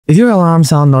Is your alarm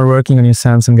sound not working on your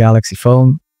Samsung Galaxy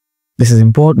phone? This is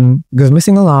important because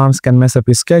missing alarms can mess up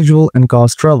your schedule and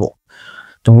cause trouble.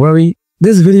 Don't worry,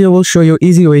 this video will show you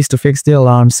easy ways to fix the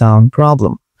alarm sound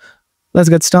problem. Let's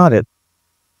get started.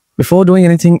 Before doing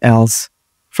anything else,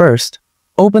 first,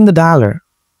 open the dialer.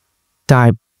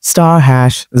 Type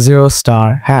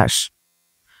 *#0*#.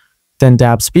 Then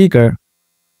tap speaker.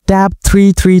 Tap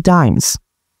 3 times.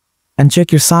 And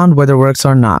check your sound whether it works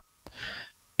or not.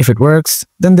 If it works,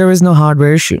 then there is no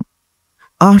hardware issue.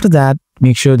 After that,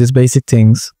 make sure these basic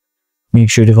things. Make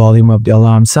sure to volume up the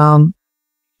alarm sound.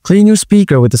 Clean your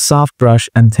speaker with a soft brush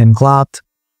and thin cloth.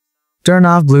 Turn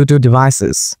off Bluetooth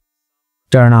devices.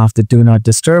 Turn off the Do Not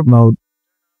Disturb mode.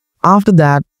 After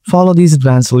that, follow these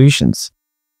advanced solutions.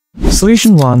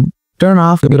 Solution 1. Turn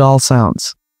off Mute All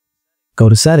Sounds. Go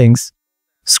to Settings.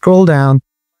 Scroll down.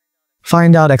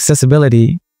 Find out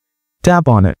Accessibility. Tap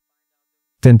on it.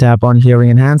 Then tap on Hearing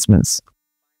Enhancements.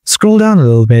 Scroll down a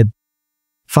little bit.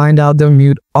 Find out the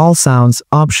Mute All Sounds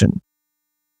option.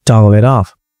 Toggle it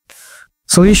off.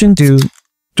 Solution 2.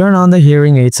 Turn on the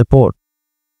hearing aid support.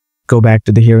 Go back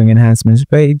to the Hearing Enhancements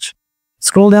page.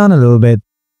 Scroll down a little bit.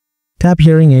 Tap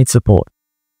Hearing aid support.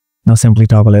 Now simply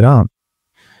toggle it on.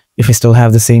 If you still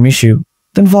have the same issue,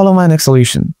 then follow my next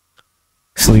solution.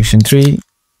 Solution 3.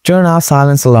 Turn off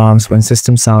silence alarms when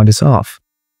system sound is off.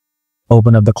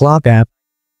 Open up the clock app.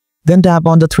 Then tap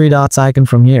on the 3 dots icon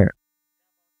from here.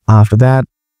 After that,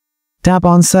 tap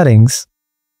on Settings.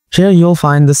 Here you'll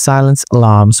find the Silence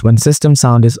Alarms when System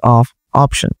Sound is Off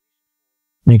option.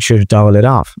 Make sure to toggle it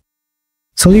off.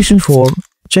 Solution 4.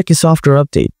 Check your software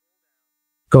update.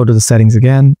 Go to the settings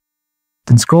again,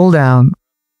 then scroll down.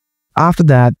 After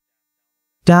that,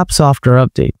 tap Software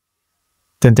Update.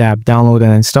 Then tap Download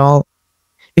and Install.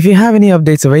 If you have any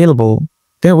updates available,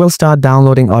 they will start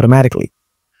downloading automatically.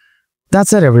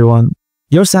 That's it, everyone.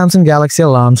 Your Samsung Galaxy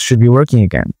alarms should be working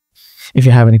again. If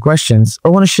you have any questions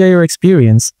or want to share your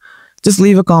experience, just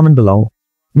leave a comment below.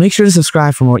 Make sure to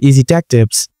subscribe for more easy tech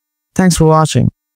tips. Thanks for watching.